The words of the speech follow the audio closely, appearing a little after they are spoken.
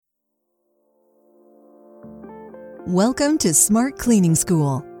Welcome to Smart Cleaning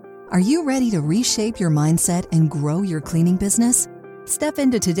School. Are you ready to reshape your mindset and grow your cleaning business? Step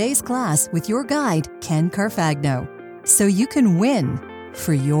into today's class with your guide, Ken Carfagno, so you can win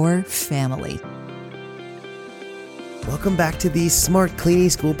for your family. Welcome back to the Smart Cleaning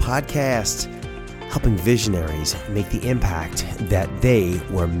School podcast, helping visionaries make the impact that they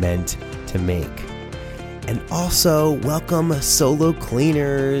were meant to make. And also, welcome solo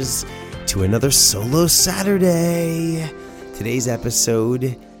cleaners to another Solo Saturday. Today's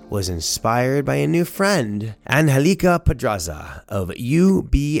episode was inspired by a new friend, Angelica Pedraza of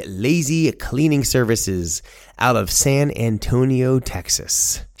UB Lazy Cleaning Services out of San Antonio,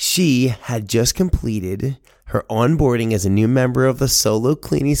 Texas. She had just completed her onboarding as a new member of the Solo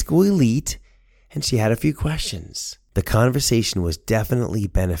Cleaning School Elite, and she had a few questions. The conversation was definitely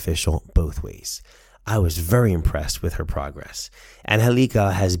beneficial both ways. I was very impressed with her progress.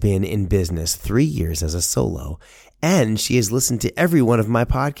 Angelica has been in business 3 years as a solo, and she has listened to every one of my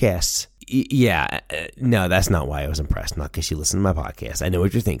podcasts. No, that's not why I was impressed. Not because she listened to my podcast. I know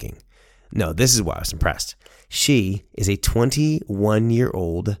what you're thinking. No, this is why I was impressed. She is a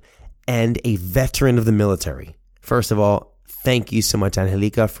 21-year-old and a veteran of the military. First of all, thank you so much,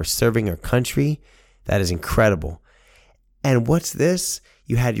 Angelica, for serving our country. That is incredible. And what's this?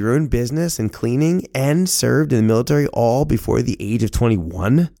 You had your own business and cleaning and served in the military all before the age of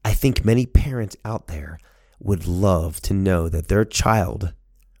 21? I think many parents out there would love to know that their child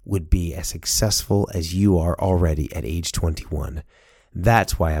would be as successful as you are already at age 21.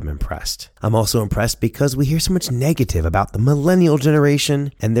 That's why I'm impressed. I'm also impressed because we hear so much negative about the millennial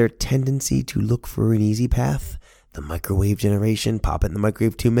generation and their tendency to look for an easy path. The microwave generation, pop it in the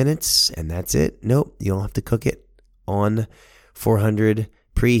microwave 2 minutes and that's it. Nope, you don't have to cook it on 400,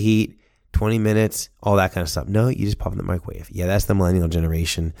 preheat, 20 minutes, all that kind of stuff. No, you just pop it in the microwave. Yeah, that's the millennial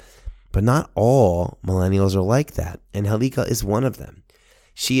generation. But not all millennials are like that. And Angelica is one of them.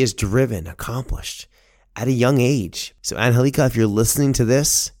 She is driven, accomplished at a young age. So Angelica, if you're listening to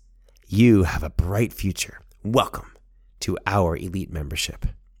this, you have a bright future. Welcome to our elite membership.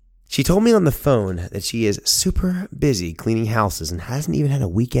 She told me on the phone that she is super busy cleaning houses and hasn't even had a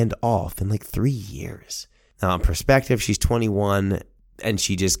weekend off in like 3 years. Now, in perspective, she's 21 and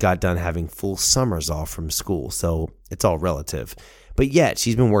she just got done having full summers off from school. So it's all relative. But yet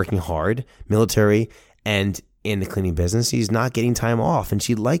she's been working hard, military, and in the cleaning business. She's not getting time off, and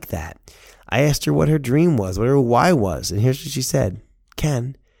she liked that. I asked her what her dream was, what her why was, and here's what she said.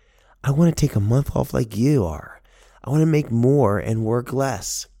 Ken, I want to take a month off like you are. I want to make more and work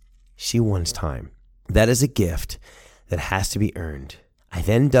less. She wants time. That is a gift that has to be earned. I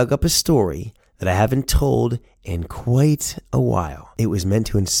then dug up a story that I haven't told in quite a while. It was meant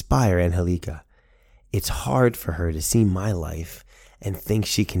to inspire Angelica. It's hard for her to see my life and think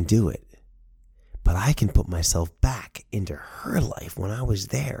she can do it. But I can put myself back into her life when I was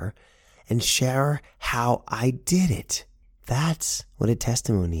there and share how I did it. That's what a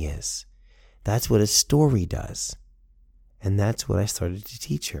testimony is. That's what a story does. And that's what I started to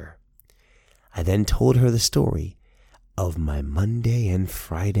teach her. I then told her the story of my Monday and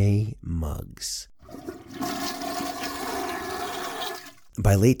Friday mugs.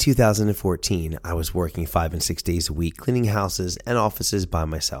 By late 2014, I was working 5 and 6 days a week, cleaning houses and offices by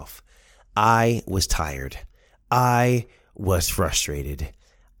myself. I was tired. I was frustrated.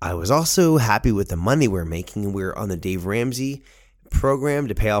 I was also happy with the money we were making. We were on the Dave Ramsey program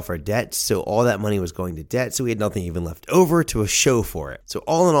to pay off our debt, so all that money was going to debt, so we had nothing even left over to show for it. So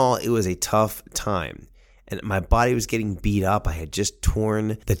all in all, it was a tough time. And my body was getting beat up. I had just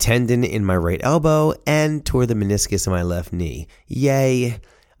torn the tendon in my right elbow and tore the meniscus in my left knee. Yay. I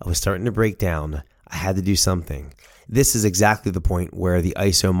was starting to break down. I had to do something. This is exactly the point where the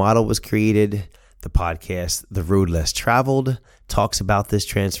ISO model was created. The podcast, The Road Less Traveled, talks about this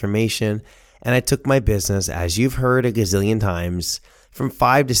transformation. And I took my business, as you've heard a gazillion times, from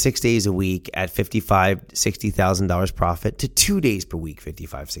 5 to 6 days a week at $55,000 to $60,000 profit to 2 days per week,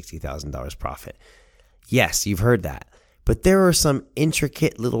 $55,000 to $60,000 profit. Yes, you've heard that. But there are some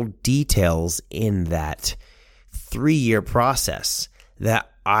intricate little details in that 3-year process that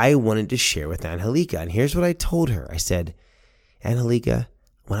I wanted to share with Angelica. And here's what I told her. I said, Angelica,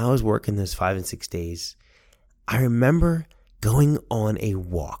 when I was working those 5 and 6 days, I remember going on a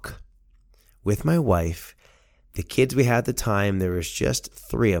walk with my wife. The kids we had at the time, there was just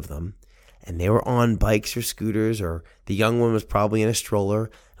 3 of them. And they were on bikes or scooters, or the young one was probably in a stroller.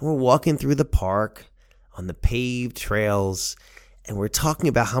 And we're walking through the park on the paved trails, and we're talking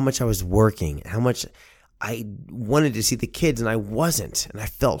about how much I was working, how much I wanted to see the kids, and I wasn't, and I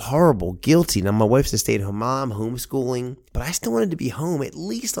felt horrible, guilty. Now, my wife's a stay-at-home mom, homeschooling, but I still wanted to be home, at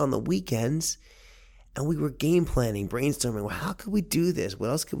least on the weekends, And we were game planning, brainstorming. Well, how could we do this? What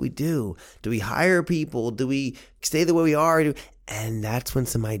else could we do? Do we hire people? Do we stay the way we are? And that's when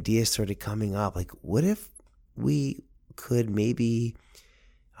some ideas started coming up. Like, what if we could maybe,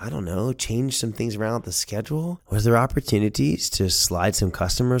 I don't know, change some things around the schedule? Was there opportunities to slide some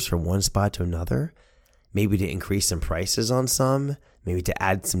customers from one spot to another? Maybe to increase some prices on some? Maybe to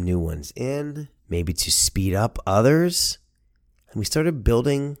add some new ones in? Maybe to speed up others? And we started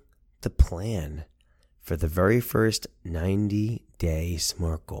building the plan for the very first 90-day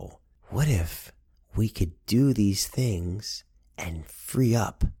SMART goal. What if we could do these things and free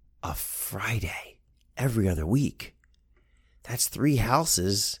up a Friday every other week? That's 3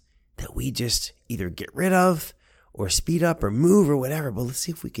 houses that we just either get rid of or speed up or move or whatever. But let's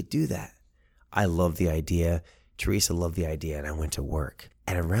see if we could do that. I love the idea. Teresa loved the idea, and I went to work.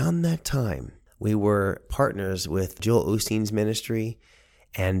 And around that time, we were partners with Joel Osteen's ministry,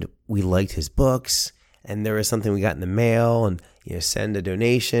 and we liked his books. And there was something we got in the mail, and send a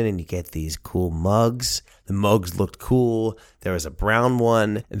donation and you get these cool mugs. The mugs looked cool. There was a brown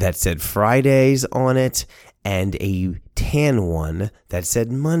one that said Fridays on it and a tan one that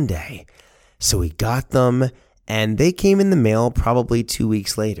said Monday. So we got them, and they came in the mail probably 2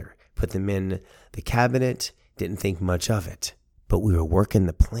 weeks later. Put them in the cabinet, didn't think much of it. But we were working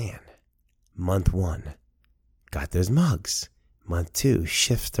the plan. Month 1, got those mugs. Month 2,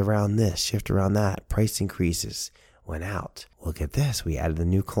 shift around this, shift around that. Price increases, went out. Look at this. We added a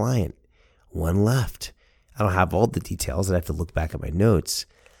new client. 1 left. I don't have all the details. I'd have to look back at my notes.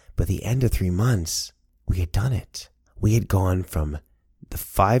 But at the end of 3 months, we had done it. We had gone from the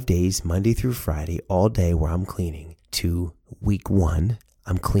 5 days, Monday through Friday, all day where I'm cleaning, to week 1,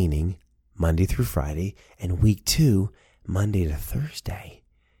 I'm cleaning Monday through Friday, and week 2, Monday to Thursday.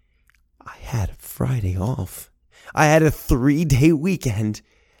 I had Friday off. I had a 3-day weekend.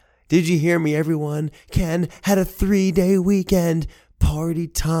 Did you hear me, everyone? Ken had a 3-day weekend. Party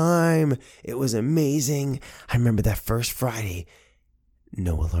time. It was amazing. I remember that first Friday.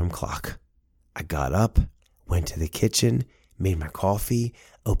 No alarm clock. I got up, went to the kitchen, made my coffee,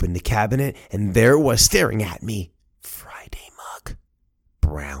 opened the cabinet, and there it was staring at me. Friday mug.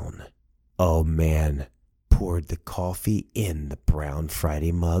 Brown. Oh, man. Poured the coffee in the brown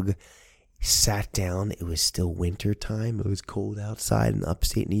Friday mug. Sat down. It was still winter time. It was cold outside in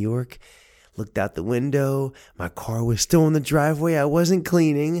upstate New York. Looked out the window. My car was still in the driveway. I wasn't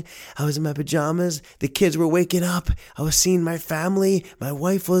cleaning. I was in my pajamas. The kids were waking up. I was seeing my family. My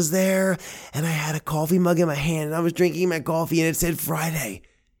wife was there. And I had a coffee mug in my hand. And I was drinking my coffee, and it said Friday.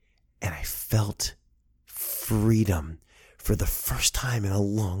 And I felt freedom for the first time in a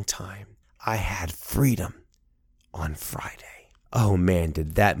long time. I had freedom on Friday. Oh man,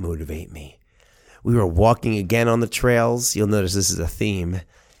 did that motivate me. We were walking again on the trails. You'll notice this is a theme.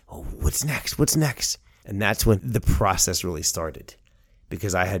 Oh, what's next? What's next? And that's when the process really started,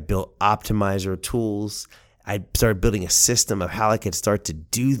 because I had built optimizer tools. I started building a system of how I could start to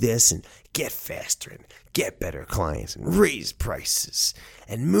do this and get faster and get better clients and raise prices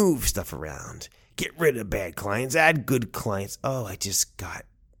and move stuff around, get rid of bad clients, add good clients. Oh, I just got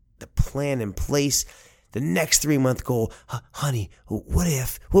the plan in place. The next 3-month goal, honey, what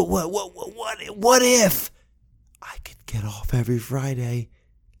if I could get off every Friday?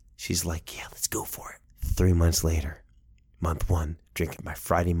 She's like, yeah, let's go for it. 3 months later, month 1, drinking my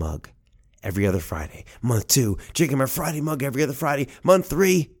Friday mug every other Friday. Month 2, drinking my Friday mug every other Friday. Month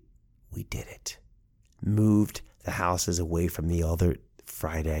 3, we did it. Moved the houses away from the other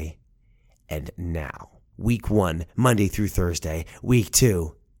Friday. And now, week 1, Monday through Thursday. Week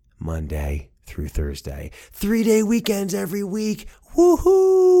 2, Monday through Thursday. 3-day weekends every week.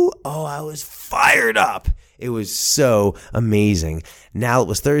 Woohoo! Oh, I was fired up. It was so amazing. Now it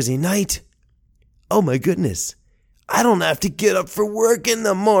was Thursday night. Oh my goodness. I don't have to get up for work in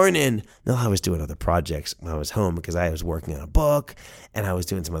the morning. No, I was doing other projects when I was home because I was working on a book and I was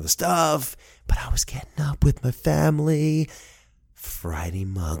doing some other stuff, but I was getting up with my family. Friday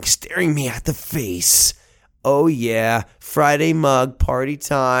mug staring me at the face. Oh yeah, Friday mug, party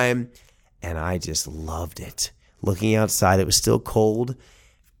time. And I just loved it. Looking outside, it was still cold.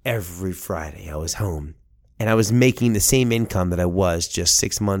 Every Friday I was home. And I was making the same income that I was just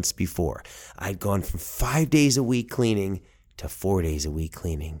 6 months before. I'd gone from 5 days a week cleaning to 4 days a week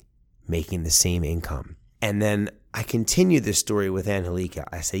cleaning, making the same income. And then I continued this story with Angelica.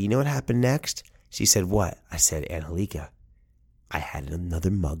 I said, you know what happened next? She said, what? I said, Angelica, I had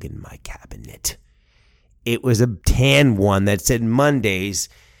another mug in my cabinet. It was a tan one that said Mondays.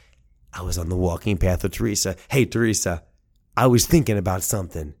 I was on the walking path with Teresa. Hey, Teresa, I was thinking about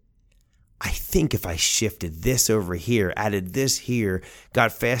something. I think if I shifted this over here, added this here,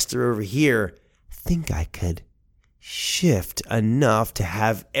 got faster over here, think I could shift enough to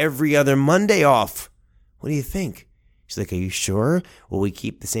have every other Monday off. What do you think? She's like, are you sure? Will we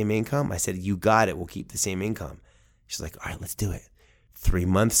keep the same income? I said, you got it. We'll keep the same income. She's like, all right, let's do it.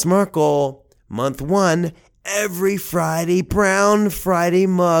 3-month SMART goal. Month 1, every Friday, brown Friday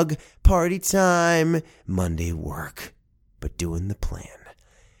mug, party time, Monday work, but doing the plan.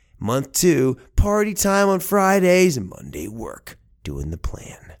 Month 2, party time on Fridays, Monday work, doing the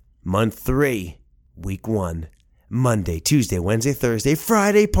plan. Month 3, week 1, Monday, Tuesday, Wednesday, Thursday,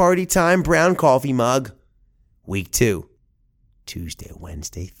 Friday, party time, brown coffee mug. Week 2, Tuesday,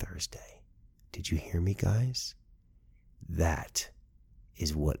 Wednesday, Thursday. Did you hear me, guys? That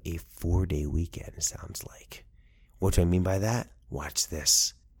is what a 4-day weekend sounds like. What do I mean by that? Watch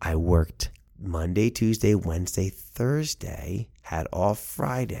this. I worked Monday, Tuesday, Wednesday, Thursday, had off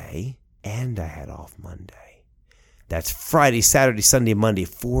Friday, and I had off Monday. That's Friday, Saturday, Sunday, Monday,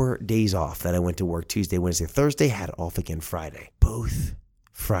 4 days off that I went to work Tuesday, Wednesday, Thursday, had off again Friday. Both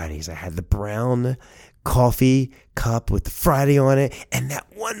Fridays, I had the brown coffee cup with the Friday on it, and that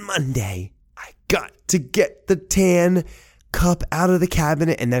one Monday, I got to get the tan cup out of the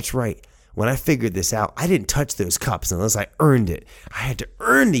cabinet. And that's right, when I figured this out, I didn't touch those cups unless I earned it. I had to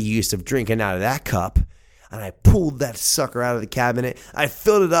earn the use of drinking out of that cup, and I pulled that sucker out of the cabinet. I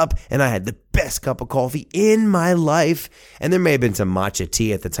filled it up, and I had the best cup of coffee in my life. And there may have been some matcha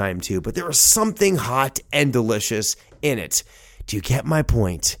tea at the time too, but there was something hot and delicious in it. Do you get my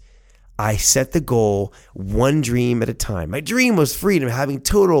point? I set the goal one dream at a time. My dream was freedom, having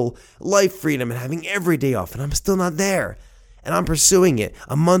total life freedom and having every day off, and I'm still not there. And I'm pursuing it.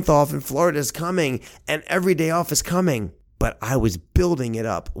 A month off in Florida is coming, and every day off is coming. But I was building it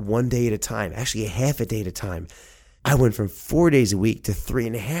up one day at a time, actually a half a day at a time. I went from 4 days a week to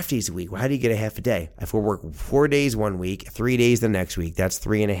 3.5 days a week. Well, how do you get a half a day? If we work 4 days one week, 3 days the next week, that's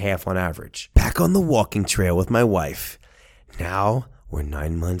 3.5 on average. Back on the walking trail with my wife. Now we're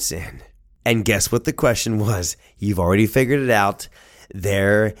 9 months in. And guess what the question was? You've already figured it out.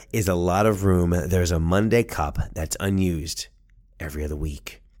 There is a lot of room. There's a Monday cup that's unused every other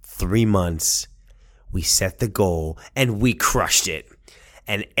week. 3 months, we set the goal and we crushed it.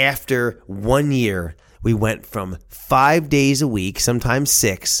 And after 1 year, we went from 5 days a week, sometimes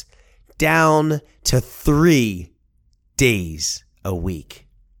 6, down to 3 days a week.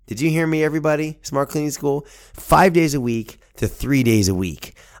 Did you hear me, everybody? Smart Cleaning School? 5 days a week to 3 days a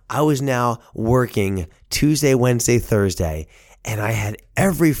week. I was now working Tuesday, Wednesday, Thursday, and I had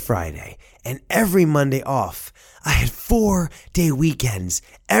every Friday and every Monday off. I had 4-day weekends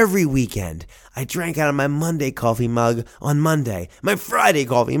every weekend. I drank out of my Monday coffee mug on Monday, my Friday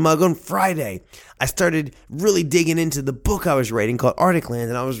coffee mug on Friday. I started really digging into the book I was writing called Arctic Land,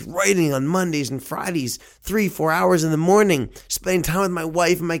 and I was writing on Mondays and Fridays, 3-4 hours in the morning, spending time with my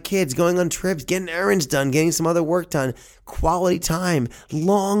wife and my kids, going on trips, getting errands done, getting some other work done, quality time,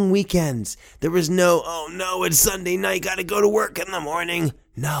 long weekends. There was no, oh no, it's Sunday night, gotta go to work in the morning.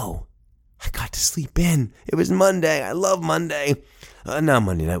 No. I got to sleep in. It was Monday. I love Monday. Now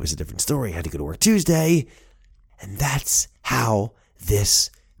Monday night was a different story. I had to go to work Tuesday. And that's how this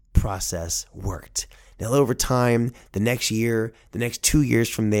process worked. Now over time, the next year, the next 2 years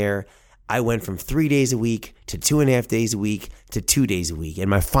from there, I went from 3 days a week to 2.5 days a week to 2 days a week. And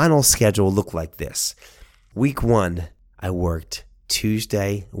my final schedule looked like this. Week 1, I worked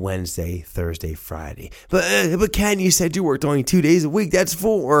Tuesday, Wednesday, Thursday, Friday. But Ken, you said you worked only 2 days a week. That's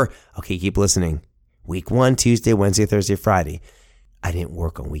 4. Okay, keep listening. Week 1, Tuesday, Wednesday, Thursday, Friday. I didn't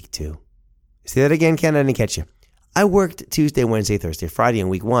work on week 2. Say that again, Ken. I didn't catch you. I worked Tuesday, Wednesday, Thursday, Friday on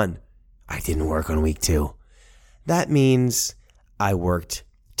week 1. I didn't work on week 2. That means I worked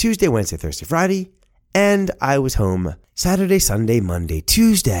Tuesday, Wednesday, Thursday, Friday, and I was home Saturday, Sunday, Monday,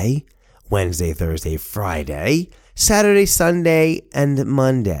 Tuesday, Wednesday, Thursday, Friday, Saturday, Sunday, and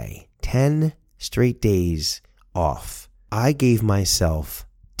Monday. 10 straight days off. I gave myself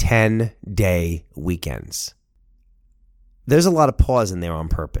 10-day weekends. There's a lot of pause in there on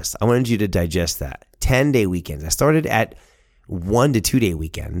purpose. I wanted you to digest that. 10-day weekends. I started at 1 to 2 day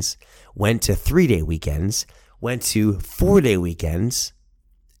weekends, went to 3-day weekends, went to 4-day weekends,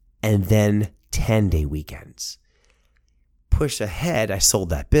 and then 10-day weekends. Push ahead, I sold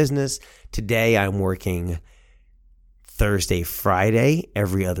that business. Today I'm working Thursday, Friday,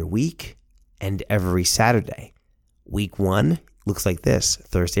 every other week, and every Saturday. Week 1 looks like this: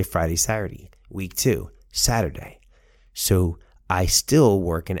 Thursday, Friday, Saturday. Week 2, Saturday. So I still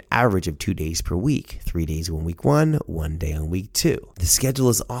work an average of 2 days per week. 3 days on week 1, 1 day on week 2. The schedule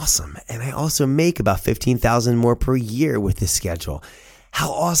is awesome, and I also make about $15,000 more per year with this schedule.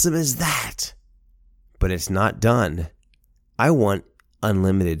 How awesome is that? But it's not done. I want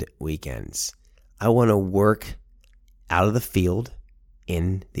unlimited weekends. I want to work out of the field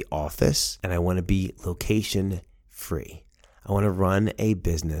in the office, and I want to be location free. I want to run a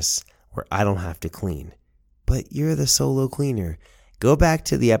business where I don't have to clean. But you're the solo cleaner. Go back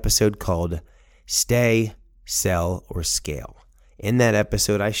to the episode called Stay, Sell, or Scale. In that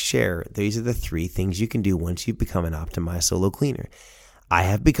episode, I share these are the 3 things you can do once you become an optimized solo cleaner. I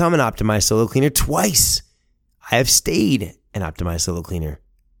have become an optimized solo cleaner twice. I have stayed an optimized solo cleaner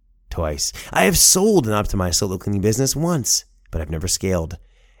twice. I have sold an optimized solo cleaning business once, but I've never scaled.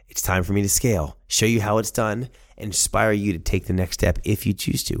 It's time for me to scale, show you how it's done, and inspire you to take the next step if you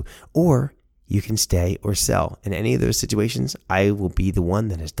choose to. Or you can stay or sell. In any of those situations, I will be the one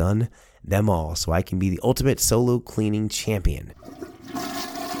that has done them all, so I can be the ultimate solo cleaning champion.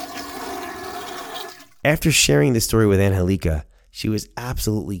 After sharing this story with Angelica, she was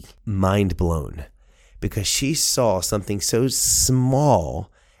absolutely mind blown because she saw something so small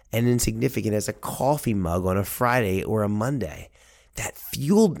and insignificant as a coffee mug on a Friday or a Monday that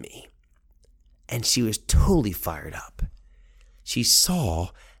fueled me. And she was totally fired up. She saw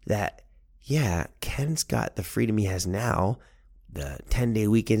that, yeah, Ken's got the freedom he has now, the 10-day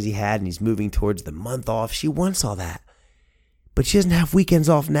weekends he had, and he's moving towards the month off. She wants all that. But she doesn't have weekends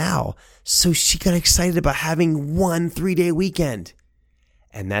off now. So she got excited about having one 3-day weekend.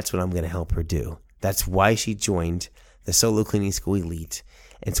 And that's what I'm going to help her do. That's why she joined the Solo Cleaning School Elite.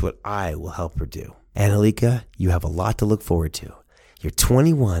 It's what I will help her do. Angelica, you have a lot to look forward to. You're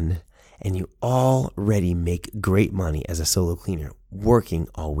 21 and you already make great money as a solo cleaner, working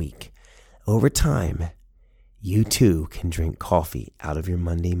all week. Over time, you too can drink coffee out of your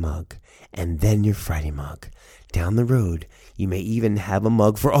Monday mug and then your Friday mug. Down the road, you may even have a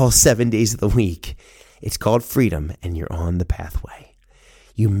mug for all 7 days of the week. It's called freedom and you're on the pathway.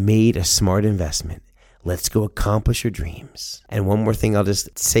 You made a smart investment. Let's go accomplish your dreams. And one more thing I'll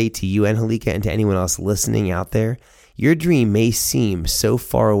just say to you, Angelica, and to anyone else listening out there, your dream may seem so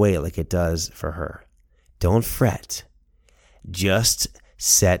far away like it does for her. Don't fret. Just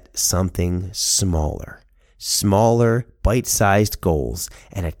set something smaller, bite-sized goals,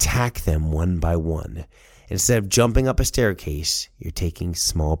 and attack them one by one. Instead of jumping up a staircase, you're taking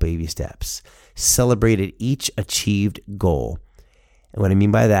small baby steps. Celebrate at each achieved goal. And what I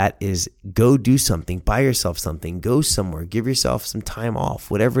mean by that is go do something, buy yourself something, go somewhere, give yourself some time off,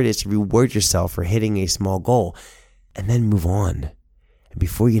 whatever it is to reward yourself for hitting a small goal, and then move on. And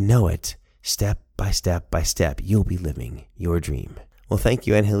before you know it, step by step, you'll be living your dream. Well, thank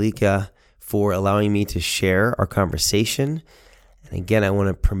you, Angelica, for allowing me to share our conversation. And again, I want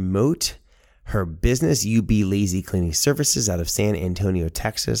to promote her business, UB Lazy Cleaning Services out of San Antonio,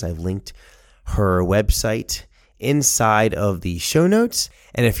 Texas. I've linked her website inside of the show notes.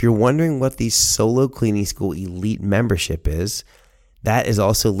 And if you're wondering what the Solo Cleaning School Elite membership is, that is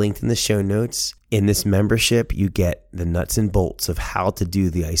also linked in the show notes. In this membership, you get the nuts and bolts of how to do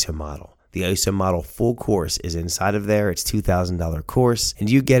the ISO model. The ISO model full course is inside of there. It's a $2,000 course, and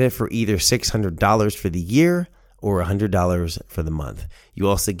you get it for either $600 for the year or $100 for the month. You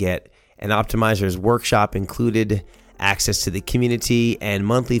also get an optimizer's workshop included, access to the community, and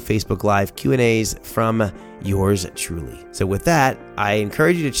monthly Facebook Live Q&As from yours truly. So with that, I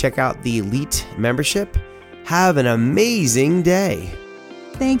encourage you to check out the Elite membership. Have an amazing day.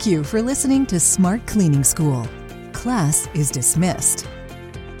 Thank you for listening to Smart Cleaning School. Class is dismissed.